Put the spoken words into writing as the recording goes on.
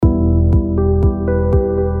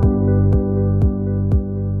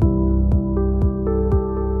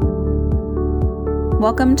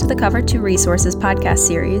Welcome to the Cover 2 Resources podcast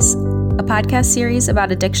series, a podcast series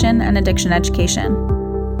about addiction and addiction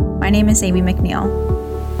education. My name is Amy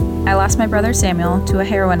McNeil. I lost my brother Samuel to a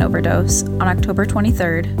heroin overdose on October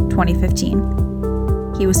 23rd,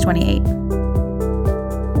 2015. He was 28.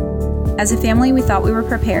 As a family, we thought we were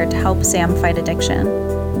prepared to help Sam fight addiction.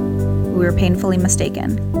 We were painfully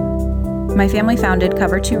mistaken. My family founded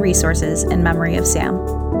Cover 2 Resources in memory of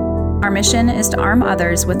Sam. Our mission is to arm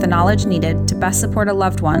others with the knowledge needed to best support a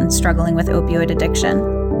loved one struggling with opioid addiction.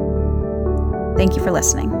 Thank you for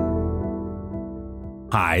listening.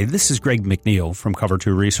 Hi, this is Greg McNeil from Cover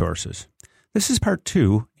 2 Resources. This is part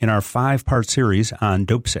 2 in our 5-part series on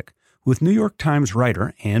Dopesick with New York Times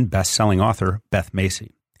writer and best-selling author Beth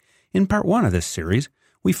Macey. In part 1 of this series,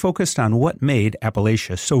 we focused on what made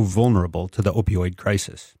Appalachia so vulnerable to the opioid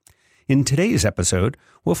crisis. In today's episode,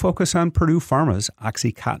 we'll focus on Purdue Pharma's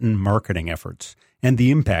OxyContin marketing efforts and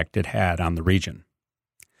the impact it had on the region.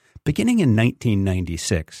 Beginning in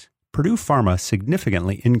 1996, Purdue Pharma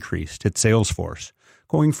significantly increased its sales force,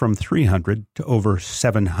 going from 300 to over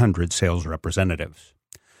 700 sales representatives.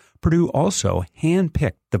 Purdue also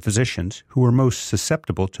handpicked the physicians who were most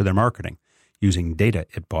susceptible to their marketing, using data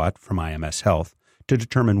it bought from IMS Health to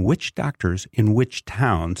determine which doctors in which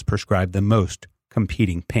towns prescribed the most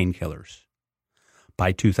competing painkillers.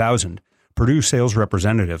 By 2000, Purdue sales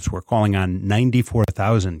representatives were calling on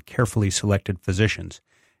 94,000 carefully selected physicians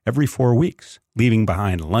every 4 weeks, leaving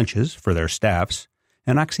behind lunches for their staffs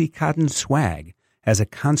and OxyContin swag as a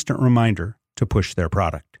constant reminder to push their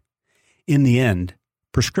product. In the end,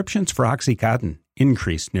 prescriptions for OxyContin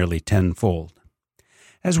increased nearly tenfold.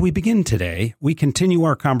 As we begin today, we continue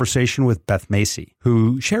our conversation with Beth Macey,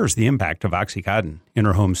 who shares the impact of OxyContin in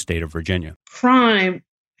her home state of Virginia. Crime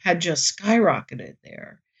had just skyrocketed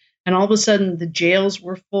there. And all of a sudden, the jails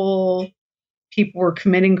were full. People were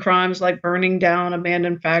committing crimes like burning down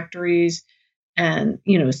abandoned factories. And,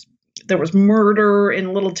 there was murder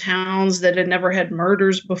in little towns that had never had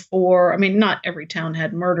murders before. I mean, not every town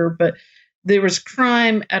had murder, but there was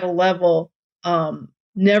crime at a level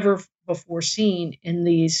never before seen in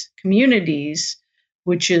these communities,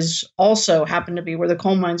 which is also happened to be where the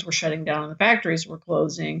coal mines were shutting down and the factories were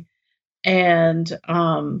closing. And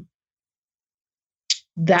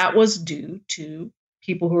that was due to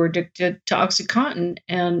people who were addicted to OxyContin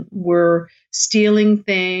and were stealing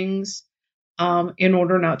things in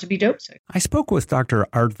order not to be dope sick. I spoke with Dr.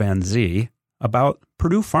 Art Van Zee about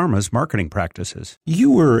Purdue Pharma's marketing practices.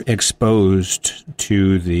 You were exposed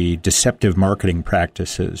to the deceptive marketing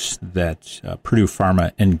practices that Purdue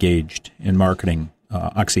Pharma engaged in marketing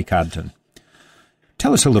OxyContin.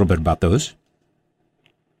 Tell us a little bit about those.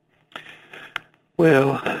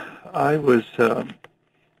 Well, I was,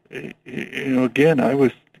 again, I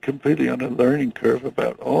was completely on a learning curve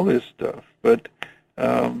about all this stuff. But,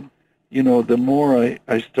 the more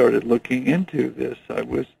I started looking into this, I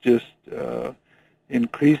was just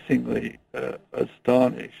increasingly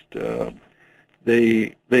astonished.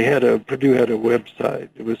 Purdue had a website.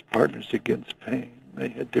 It was Partners Against Pain. They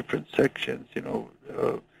had different sections. It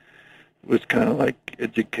was kind of like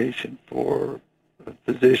education for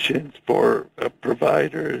physicians, for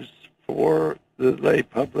providers, for the lay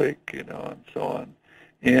public, and so on.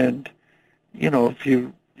 And if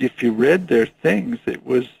you read their things, it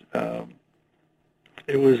was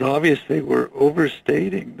obvious they were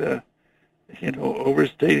overstating the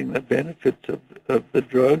benefits of the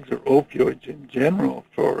drugs or opioids in general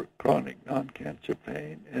for chronic non-cancer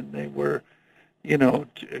pain, and they were,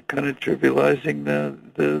 kind of trivializing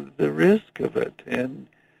the risk of it. And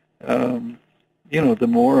the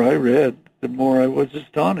more I read, the more I was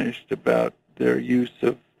astonished about their use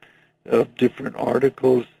of different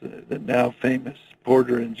articles. The now famous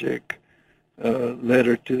Porter and Jick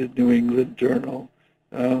letter to the New England Journal,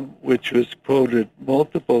 which was quoted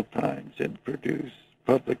multiple times in Purdue's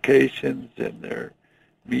publications and their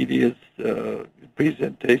media's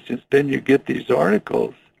presentations. Then you get these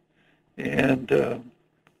articles, and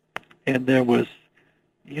there was,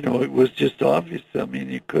 it was just obvious. I mean,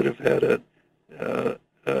 you could have had a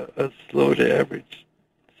slow to average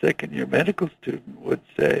second-year medical student would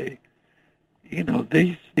say,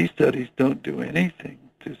 these studies don't do anything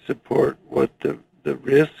to support what the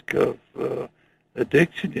risk of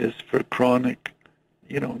addiction is for chronic,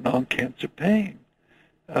 non-cancer pain.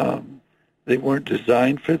 They weren't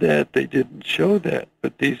designed for that. They didn't show that.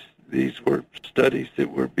 But these were studies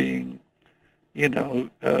that were being,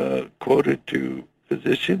 quoted to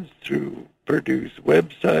physicians through Purdue's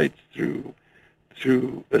websites, through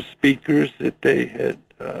speakers that they had,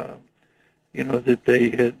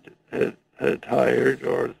 had hired,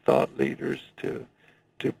 or thought leaders to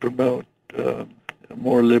promote a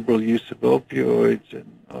more liberal use of opioids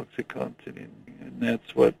and OxyContin, and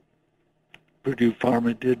that's what Purdue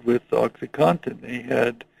Pharma did with OxyContin. They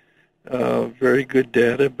had very good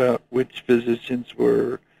data about which physicians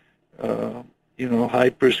were, high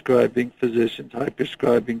prescribing physicians, high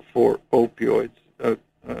prescribing for opioids,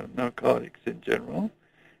 narcotics in general,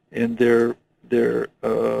 and their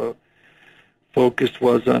focus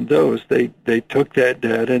was on those. They took that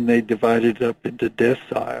data and they divided it up into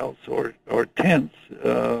deciles or tenths,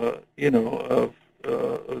 of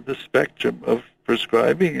the spectrum of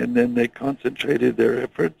prescribing, and then they concentrated their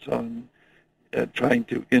efforts on trying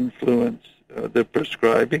to influence the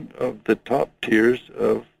prescribing of the top tiers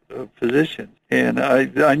of physicians. And I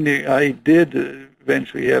did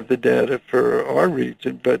eventually have the data for our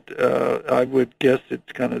region, but I would guess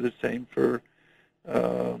it's kind of the same for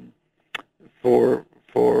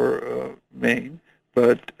Maine.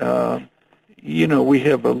 But we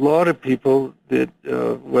have a lot of people that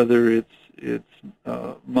whether it's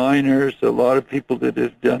minors, a lot of people that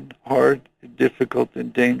have done hard, difficult,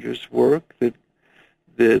 and dangerous work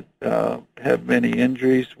that have many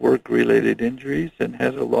injuries, work-related injuries, and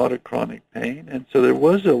had a lot of chronic pain. And so there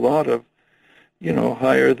was a lot of,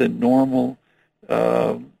 higher than normal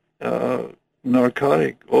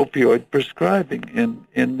narcotic opioid prescribing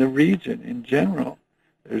in the region in general.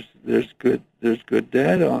 There's good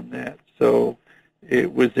data on that. So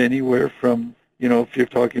it was anywhere from, if you're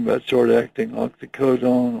talking about short-acting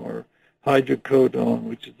oxycodone or hydrocodone,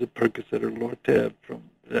 which is the Percocet or Lortab from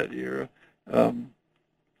that era,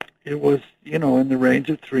 it was, in the range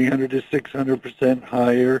of 300 to 600%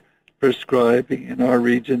 higher prescribing in our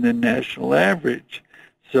region than national average.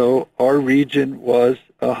 So our region was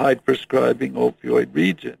a high prescribing opioid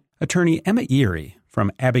region. Attorney Emmett Yeary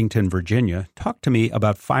from Abington, Virginia, talked to me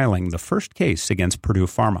about filing the first case against Purdue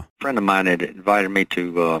Pharma. A friend of mine had invited me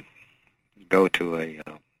to go to a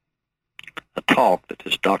talk that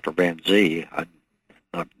this Dr. Van Zee, I'd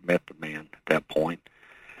not met the man at that point,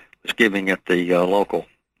 was giving at the local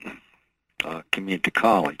community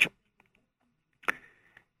college.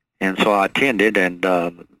 And so I attended, and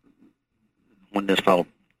when this fellow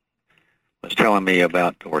was telling me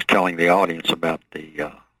about, or was telling the audience about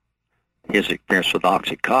his experience with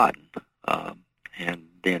OxyContin, and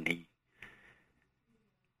then he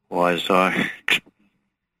was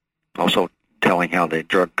also telling how the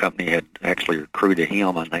drug company had actually recruited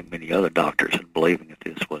him, I think many other doctors, and believing that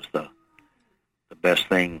this was the best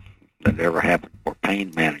thing that ever happened for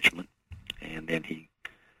pain management. And then he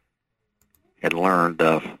had learned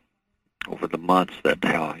over the months that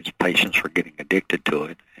how his patients were getting addicted to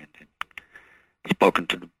it, and had spoken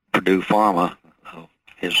to Purdue Pharma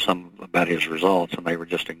about his results, and they were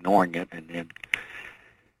just ignoring it. And then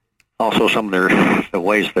also some of the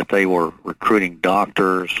ways that they were recruiting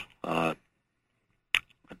doctors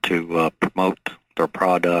to promote their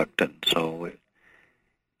product, and so.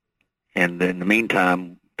 And in the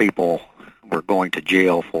meantime, people were going to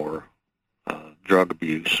jail for drug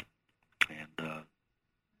abuse and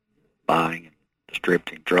buying and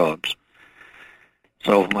distributing drugs.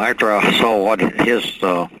 So after I saw what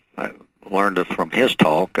I learned from his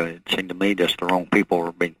talk, it seemed to me just the wrong people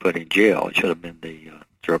were being put in jail. It should have been the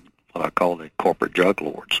what I call the corporate drug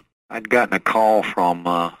lords. I'd gotten a call from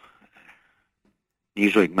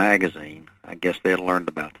Newsweek magazine. I guess they had learned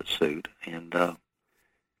about the suit, and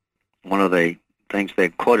one of the things they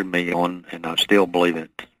quoted me on, and I still believe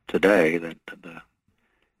it today, that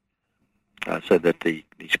I said that these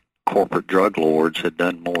corporate drug lords had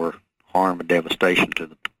done more harm and devastation to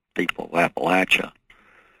the people of Appalachia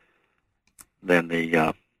than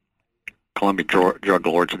the Columbia drug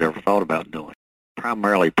lords had ever thought about doing.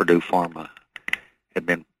 Primarily, Purdue Pharma had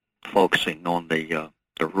been focusing on the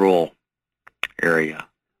rural area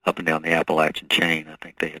up and down the Appalachian chain. I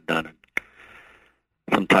think they had done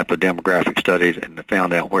some type of demographic studies, and they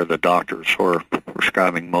found out where the doctors were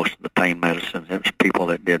prescribing most of the pain medicines. It was people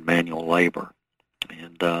that did manual labor.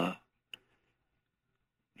 And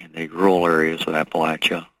in the rural areas of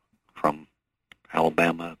Appalachia, from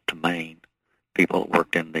Alabama to Maine, people that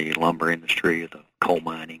worked in the lumber industry, the coal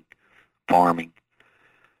mining, farming,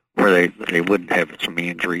 where they wouldn't have some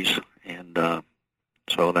injuries. And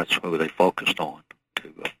so that's who they focused on,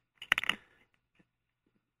 to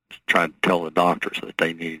try to tell the doctors that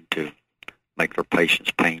they needed to make their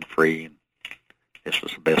patients pain-free, and this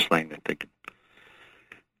was the best thing that they could.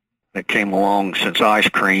 That came along since ice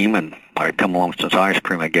cream, and I'd come along since ice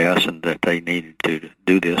cream, I guess, and that they needed to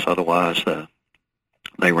do this. Otherwise,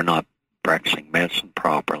 they were not practicing medicine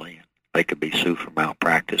properly. They could be sued for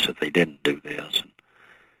malpractice if they didn't do this.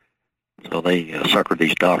 And so they suckered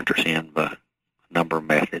these doctors in by a number of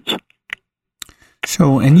methods.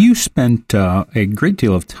 So, and you spent a great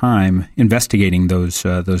deal of time investigating those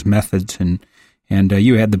methods, and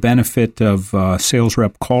you had the benefit of sales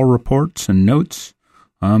rep call reports and notes,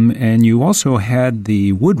 and you also had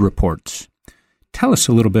the Wood reports. Tell us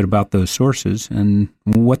a little bit about those sources and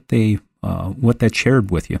what that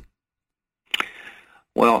shared with you.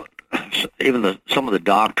 Well, even some of the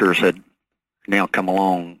doctors had now come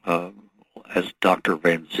along, as Dr.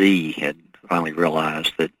 Van Zee had finally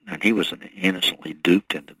realized that, and he was innocently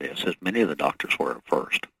duped into this, as many of the doctors were at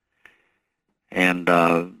first. And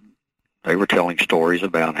they were telling stories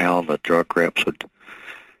about how the drug reps would,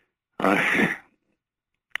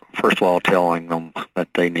 first of all, telling them that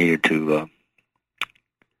they needed to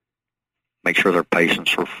make sure their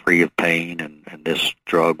patients were free of pain, and this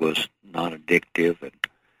drug was non-addictive.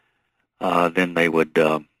 And then they would,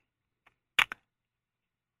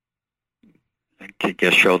 I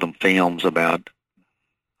guess, show them films about,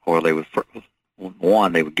 or they would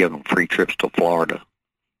give them free trips to Florida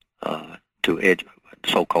to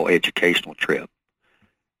so-called educational trip.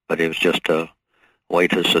 But it was just a way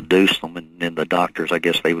to seduce them, and then the doctors, I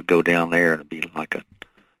guess, they would go down there and be like a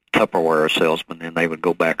Tupperware salesman, and they would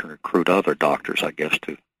go back and recruit other doctors, I guess,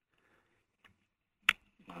 to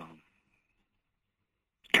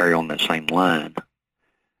carry on that same line.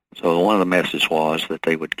 So one of the messages was that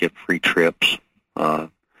they would give free trips. A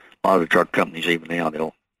lot of the drug companies, even now,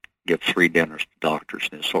 they'll give free dinners to doctors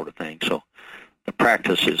and this sort of thing. So the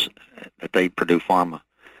practices that Purdue Pharma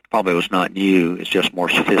probably was not new. It's just more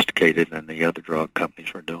sophisticated than the other drug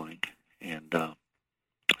companies were doing. And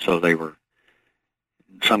so they were,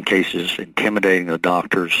 in some cases, intimidating the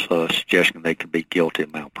doctors, suggesting they could be guilty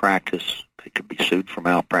of malpractice. They could be sued for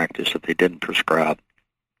malpractice if they didn't prescribe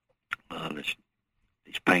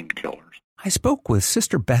these painkillers. I spoke with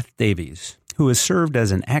Sister Beth Davies, who has served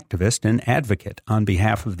as an activist and advocate on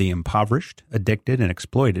behalf of the impoverished, addicted, and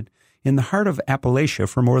exploited in the heart of Appalachia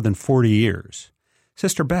for more than 40 years.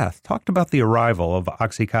 Sister Beth talked about the arrival of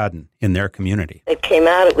OxyContin in their community. It came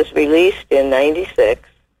out, it was released in 96,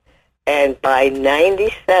 and by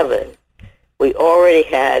 97, we already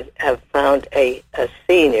have found a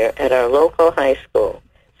senior at our local high school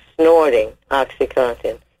snorting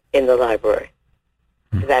OxyContin in the library.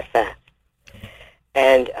 That fast.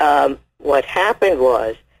 And what happened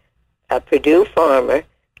was Purdue Pharma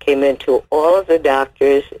came into all of the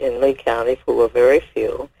doctors in Lee County, who were very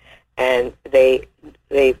few, and they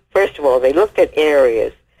first of all, they looked at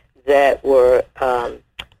areas that were,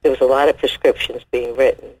 there was a lot of prescriptions being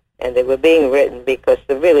written, and they were being written because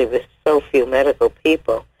there really was so few medical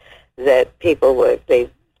people that they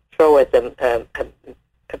throw at them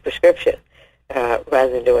a prescription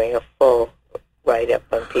rather than doing a full write-up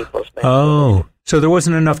on people's medical. Oh, so there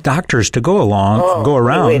wasn't enough doctors to go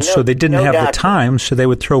around, so they didn't have the time, so they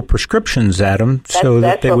would throw prescriptions at them so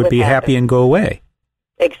that they would be happy and go away.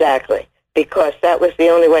 Exactly, because that was the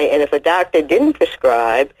only way. And if a doctor didn't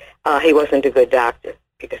prescribe, he wasn't a good doctor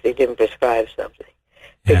because he didn't prescribe something.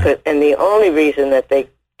 And the only reason that they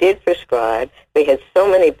did prescribe, they had so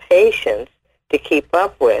many patients to keep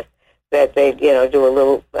up with that they'd, do a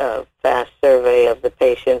little fast survey of the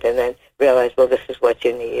patient and then realize, well, this is what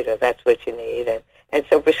you need or that's what you need. And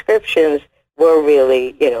so prescriptions were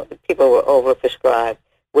really, people were overprescribed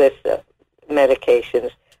with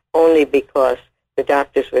medications only because the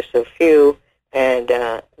doctors were so few and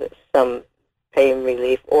some pain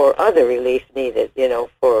relief or other relief needed,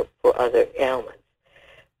 for other ailments.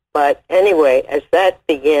 But anyway, as that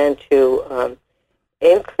began to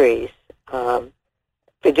increase,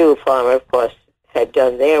 Purdue Pharma, of course, had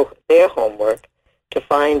done their homework to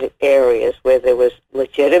find areas where there was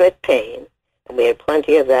legitimate pain, and we had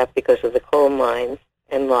plenty of that because of the coal mines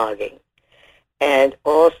and logging, and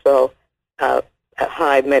also a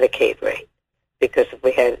high Medicaid rate, because if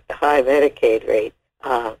we had a high Medicaid rate,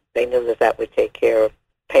 they knew that would take care of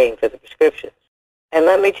paying for the prescriptions. And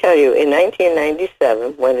let me tell you, in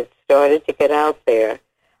 1997, when it started to get out there,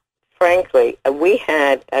 frankly, we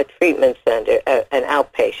had a treatment center, an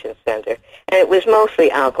outpatient center, and it was mostly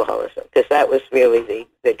alcoholism, because that was really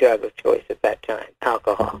the drug of choice at that time,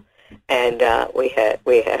 alcohol. And we had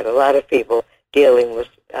a lot of people dealing with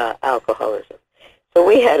alcoholism. So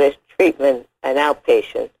we had a treatment, an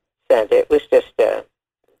outpatient center. It was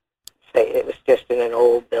just in an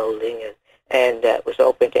old building, and it was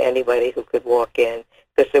open to anybody who could walk in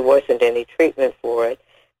because there wasn't any treatment for it.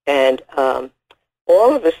 And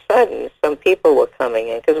all of a sudden, some people were coming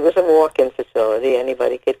in because it was a walk-in facility.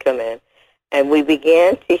 Anybody could come in. And we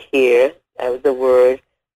began to hear the word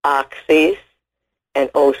oxys and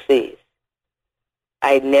OCs.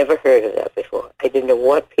 I'd never heard of that before. I didn't know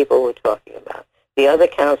what people were talking about. the other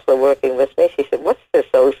counselor working with me, she said, what's this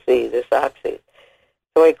OC, this Oxy?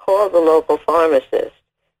 So I called the local pharmacist,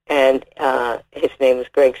 and his name was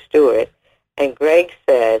Greg Stewart, and Greg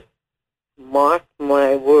said, mark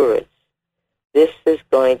my words, this is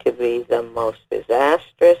going to be the most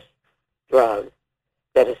disastrous drug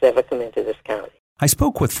that has ever come into this county. I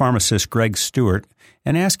spoke with pharmacist Greg Stewart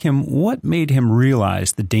and asked him what made him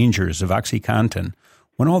realize the dangers of OxyContin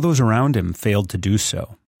when all those around him failed to do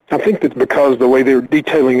so. I think that's because the way they were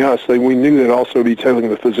detailing us, we knew they'd also be detailing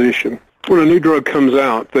the physician. When a new drug comes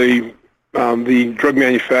out, the drug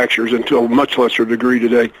manufacturers, and to a much lesser degree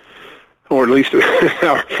today, or at least in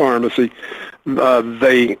our pharmacy,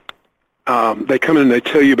 they come in and they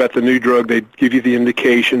tell you about the new drug. They give you the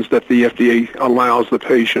indications that the FDA allows the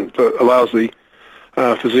patient, allows the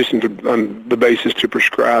physician on the basis to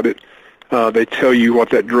prescribe it. They tell you what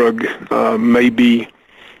that drug may be,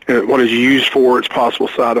 and what it's used for, its possible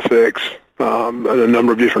side effects, and a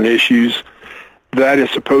number of different issues. That is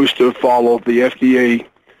supposed to follow the FDA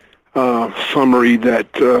summary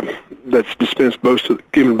that's dispensed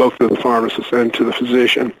given both to the pharmacist and to the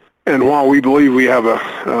physician. And while we believe we have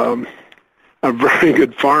a very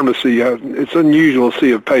good pharmacy, it's unusual to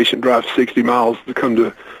see a patient drive 60 miles to come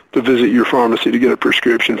to visit your pharmacy to get a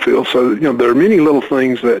prescription filled. So, there are many little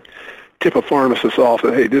things that tip a pharmacist off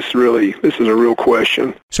that, hey, this is a real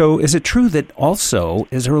question. So is it true that also,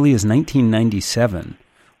 as early as 1997,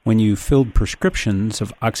 when you filled prescriptions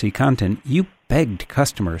of OxyContin, you begged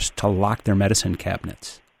customers to lock their medicine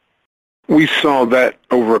cabinets? We saw that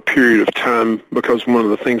over a period of time because one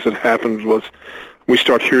of the things that happened was we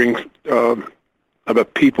start hearing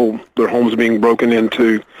about people, their homes being broken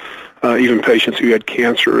into, even patients who had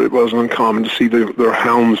cancer. It wasn't uncommon to see their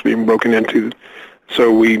homes being broken into.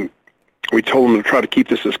 So we told them to try to keep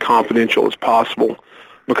this as confidential as possible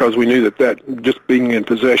because we knew that just being in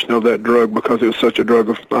possession of that drug, because it was such a drug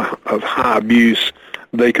of high abuse,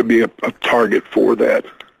 they could be a target for that.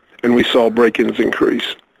 And we saw break-ins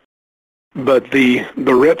increase. But the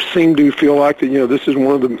reps seem to feel like that, this is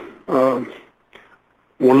one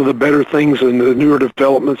of the better things in the newer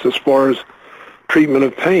developments as far as treatment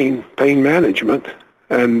of pain management.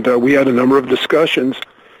 And we had a number of discussions,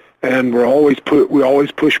 and we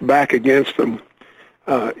always push back against them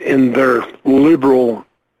in their liberal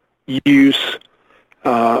use,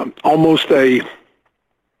 almost a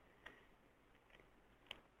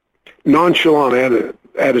nonchalant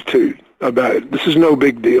attitude about it. This is no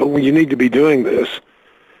big deal. You need to be doing this.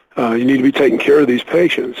 You need to be taking care of these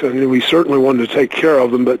patients. And we certainly wanted to take care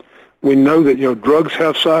of them, but we know that drugs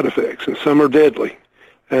have side effects, and some are deadly.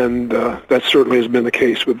 And that certainly has been the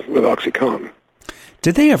case with OxyContin.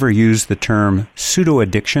 Did they ever use the term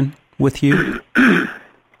pseudo-addiction with you?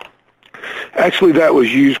 Actually, that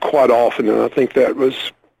was used quite often, and I think that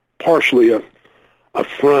was partially a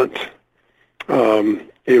front.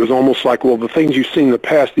 It was almost like, well, the things you've seen in the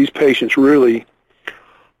past, these patients really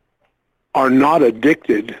are not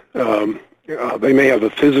addicted. They may have a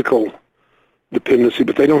physical dependency,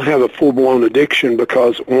 but they don't have a full-blown addiction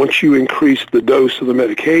because once you increase the dose of the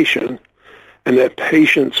medication and that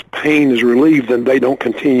patient's pain is relieved, then they don't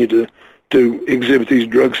continue to exhibit these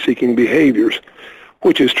drug-seeking behaviors,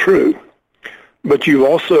 which is true. But you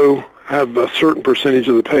also have a certain percentage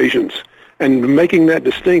of the patients, and making that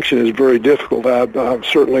distinction is very difficult. I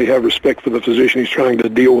certainly have respect for the physician who's trying to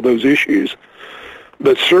deal with those issues.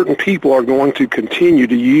 But certain people are going to continue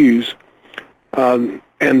to use, and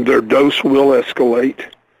their dose will escalate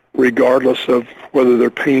regardless of whether their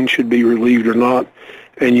pain should be relieved or not.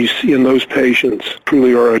 And you see in those patients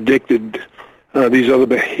truly are addicted these other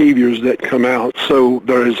behaviors that come out. So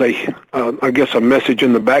there is a message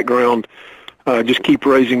in the background, just keep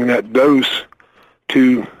raising that dose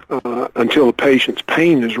until the patient's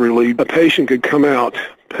pain is relieved. A patient could come out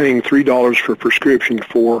paying $3 for a prescription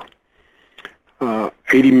for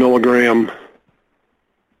 80 milligram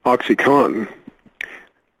OxyContin,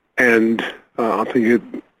 and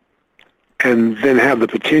and then have the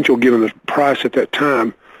potential, given the price at that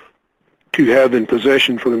time, to have in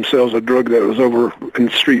possession for themselves a drug that was in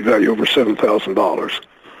street value over $7,000.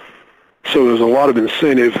 So there's a lot of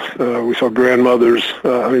incentive. We saw grandmothers,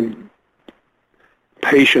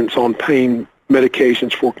 patients on pain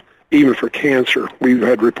medications even for cancer. We've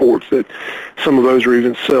had reports that some of those are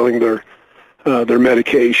even selling their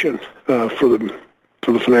medication for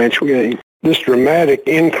the financial gain. This dramatic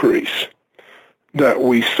increase that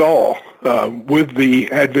we saw with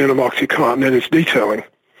the advent of OxyContin and its detailing,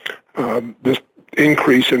 this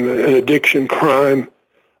increase in addiction, crime,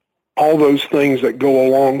 all those things that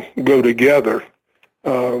go together,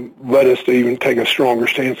 led us to even take a stronger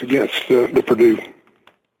stance against the Purdue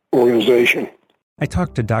organization. I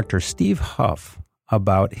talked to Dr. Steve Huff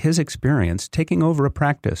about his experience taking over a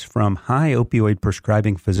practice from high opioid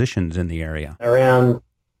prescribing physicians in the area. Around,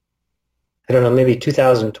 I don't know, maybe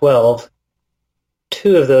 2012,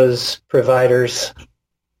 two of those providers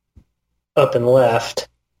up and left.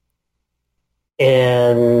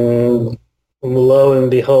 And lo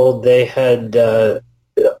and behold, they had,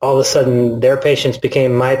 all of a sudden, their patients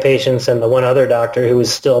became my patients and the one other doctor who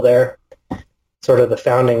was still there, sort of the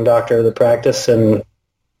founding doctor of the practice. And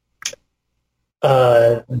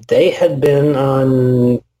they had been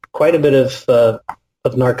on quite a bit of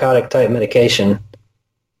narcotic-type medication.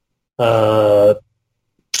 So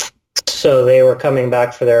they were coming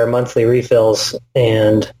back for their monthly refills,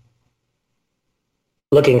 and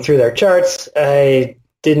looking through their charts, I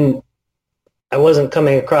wasn't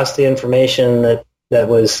coming across the information that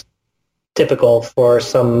was typical for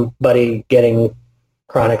somebody getting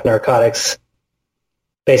chronic narcotics.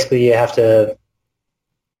 Basically, you have to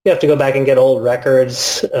go back and get old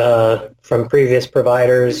records from previous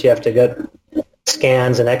providers. You have to get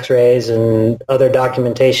scans and x-rays and other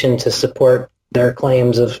documentation to support their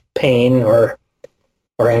claims of pain or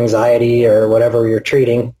anxiety or whatever you're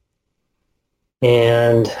treating.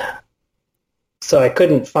 And so I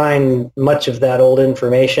couldn't find much of that old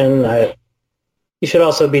information. You should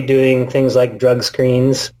also be doing things like drug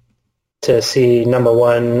screens to see, number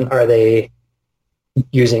one, are they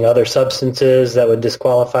using other substances that would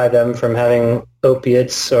disqualify them from having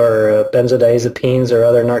opiates or benzodiazepines or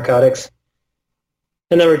other narcotics?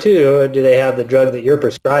 And number two, do they have the drug that you're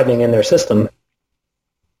prescribing in their system?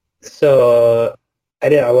 So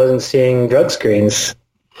I wasn't seeing drug screens.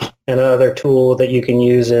 Another tool that you can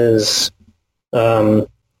use is pill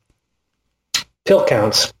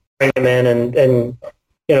counts. Bring them in and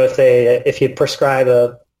you know, if you prescribe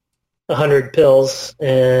 100 pills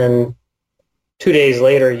and 2 days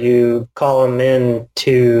later you call them in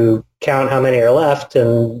to count how many are left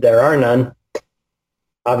and there are none,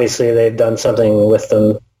 obviously they've done something with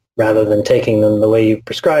them rather than taking them the way you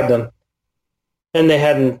prescribed them. And they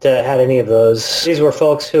hadn't had any of those. These were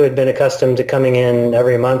folks who had been accustomed to coming in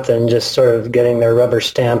every month and just sort of getting their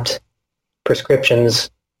rubber-stamped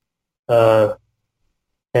prescriptions. And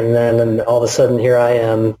then all of a sudden, here I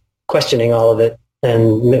am questioning all of it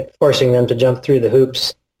and forcing them to jump through the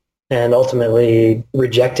hoops and ultimately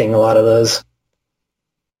rejecting a lot of those.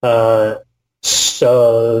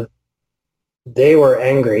 So they were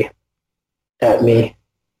angry at me,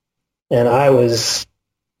 and I was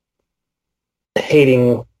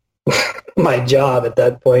hating my job at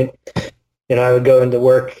that point. You know, I would go into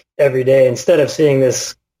work every day. Instead of seeing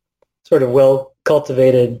this sort of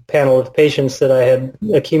well-cultivated panel of patients that I had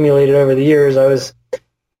accumulated over the years, I was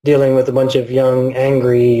dealing with a bunch of young,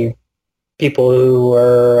 angry people who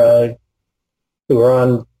were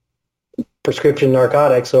on prescription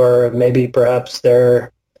narcotics, or maybe perhaps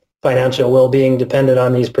their financial well-being depended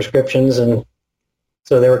on these prescriptions, and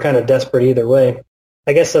so they were kind of desperate either way.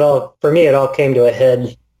 I guess it all came to a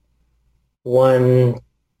head one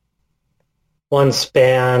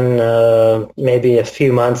span, maybe a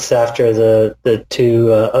few months after the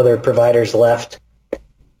two other providers left,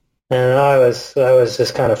 and I was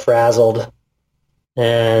just kind of frazzled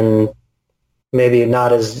and maybe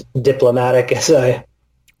not as diplomatic as I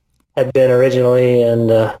had been originally. And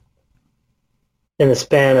in the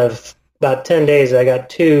span of about 10 days, I got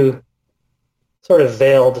two sort of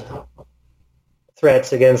veiled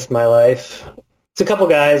threats against my life. It's a couple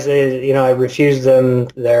guys. I refused them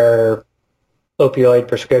their opioid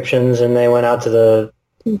prescriptions, and they went out to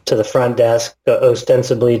the front desk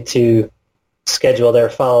ostensibly to schedule their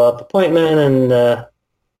follow-up appointment, and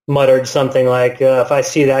muttered something like, "If I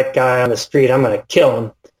see that guy on the street, I'm going to kill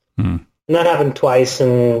him." And that happened twice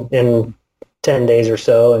in 10 days or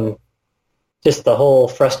so, and just the whole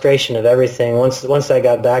frustration of everything. Once that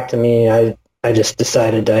got back to me, I just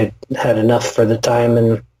decided I had enough for the time,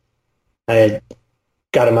 and I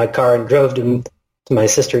got in my car and drove to my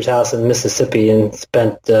sister's house in Mississippi and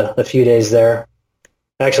spent a few days there.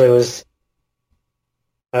 Actually,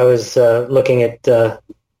 I was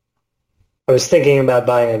thinking about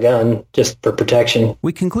buying a gun just for protection.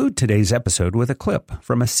 We conclude today's episode with a clip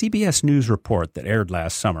from a CBS News report that aired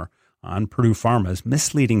last summer on Purdue Pharma's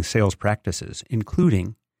misleading sales practices,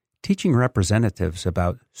 including teaching representatives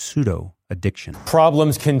about pseudo-addiction.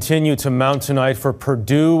 Problems continue to mount tonight for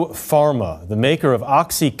Purdue Pharma. The maker of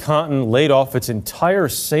OxyContin laid off its entire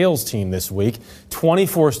sales team this week.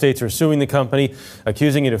 24 states are suing the company,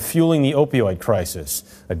 accusing it of fueling the opioid crisis.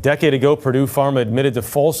 A decade ago, Purdue Pharma admitted to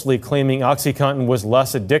falsely claiming OxyContin was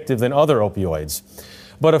less addictive than other opioids.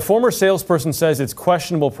 But a former salesperson says its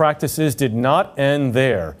questionable practices did not end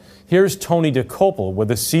there. Here's Tony DeCopel with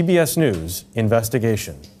the CBS News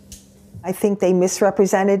investigation. I think they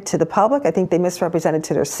misrepresented to the public. I think they misrepresented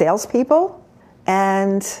to their salespeople.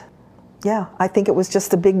 And yeah, I think it was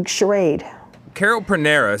just a big charade. Carol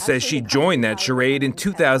Pernera says she joined that charade in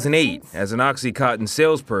 2008 as an OxyContin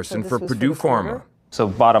salesperson for Purdue Pharma. So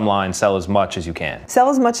bottom line, sell as much as you can.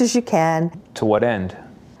 Sell as much as you can. To what end?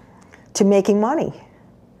 To making money.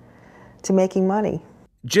 To making money.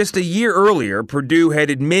 Just a year earlier, Purdue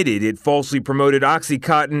had admitted it falsely promoted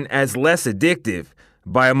OxyContin as less addictive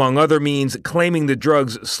by, among other means, claiming the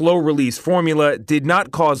drug's slow-release formula did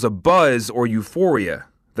not cause a buzz or euphoria.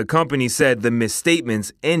 The company said the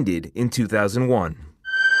misstatements ended in 2001.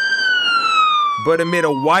 But amid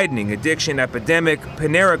a widening addiction epidemic,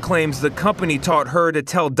 Pernera claims the company taught her to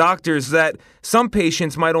tell doctors that some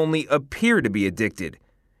patients might only appear to be addicted.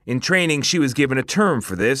 In training, she was given a term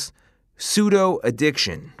for this: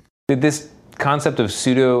 pseudo-addiction. Did this concept of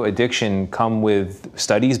pseudo-addiction come with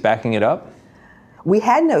studies backing it up? We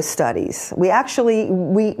had no studies.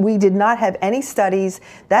 We did not have any studies.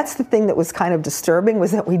 That's the thing that was kind of disturbing,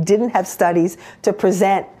 was that we didn't have studies to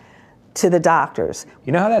present to the doctors.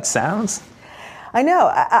 You know how that sounds? I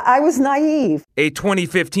know. I was naive. A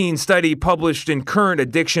 2015 study published in Current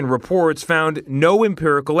Addiction Reports found no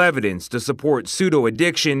empirical evidence to support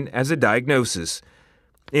pseudo-addiction as a diagnosis.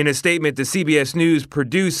 In a statement to CBS News,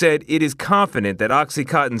 Purdue said it is confident that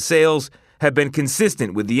OxyContin sales have been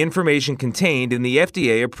consistent with the information contained in the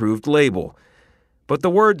FDA-approved label. But the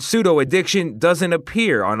word pseudo-addiction doesn't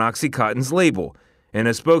appear on OxyContin's label, and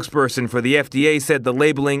a spokesperson for the FDA said the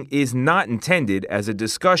labeling is not intended as a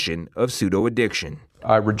discussion of pseudo-addiction.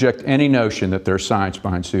 I reject any notion that there's science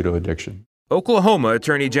behind pseudo-addiction. Oklahoma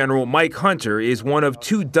Attorney General Mike Hunter is one of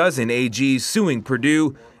 24 AGs suing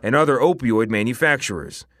Purdue and other opioid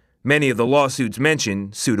manufacturers. Many of the lawsuits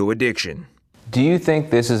mention pseudo-addiction. Do you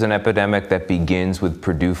think this is an epidemic that begins with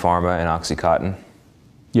Purdue Pharma and OxyContin?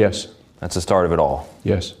 Yes. That's the start of it all?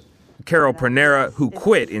 Yes. Carol Pernera, who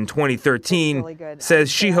quit in 2013, says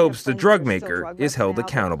she hopes the drug maker is held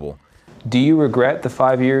accountable. Do you regret the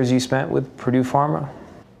 5 years you spent with Purdue Pharma?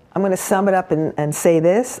 I'm going to sum it up and say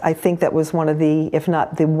this. I think that was one of the, if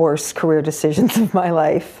not the worst career decisions of my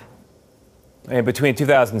life. And between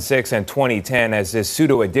 2006 and 2010, as this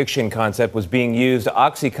pseudo-addiction concept was being used,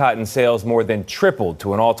 OxyContin sales more than tripled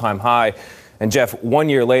to an all-time high. And Jeff, 1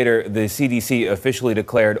 year later, the CDC officially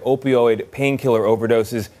declared opioid painkiller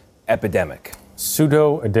overdoses epidemic.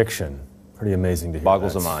 Pseudo-addiction. Pretty amazing to hear.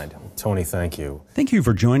 Boggles the mind. Tony, thank you. Thank you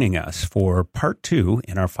for joining us for part 2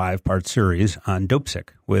 in our 5-part series on Dopesick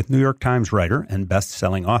with New York Times writer and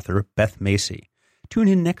best-selling author Beth Macey. Tune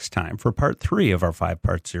in next time for part 3 of our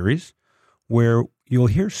 5-part series, where you'll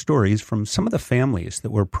hear stories from some of the families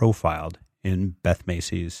that were profiled in Beth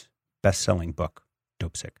Macey's best-selling book,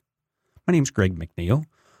 Dopesick. My name's Greg McNeil.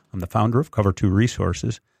 I'm the founder of Cover 2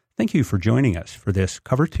 Resources. Thank you for joining us for this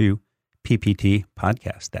Cover 2 PPT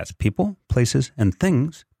podcast. That's people, places, and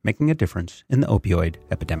things making a difference in the opioid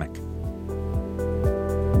epidemic.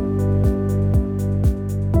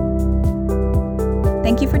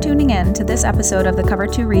 Thank you for tuning in to this episode of the Cover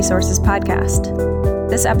 2 Resources podcast.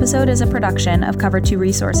 This episode is a production of Cover 2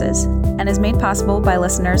 Resources and is made possible by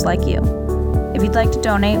listeners like you. If you'd like to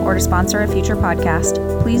donate or to sponsor a future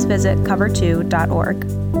podcast, please visit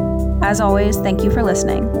cover2.org. As always, thank you for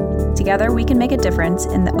listening. Together, we can make a difference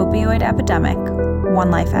in the opioid epidemic, one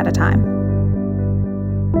life at a time.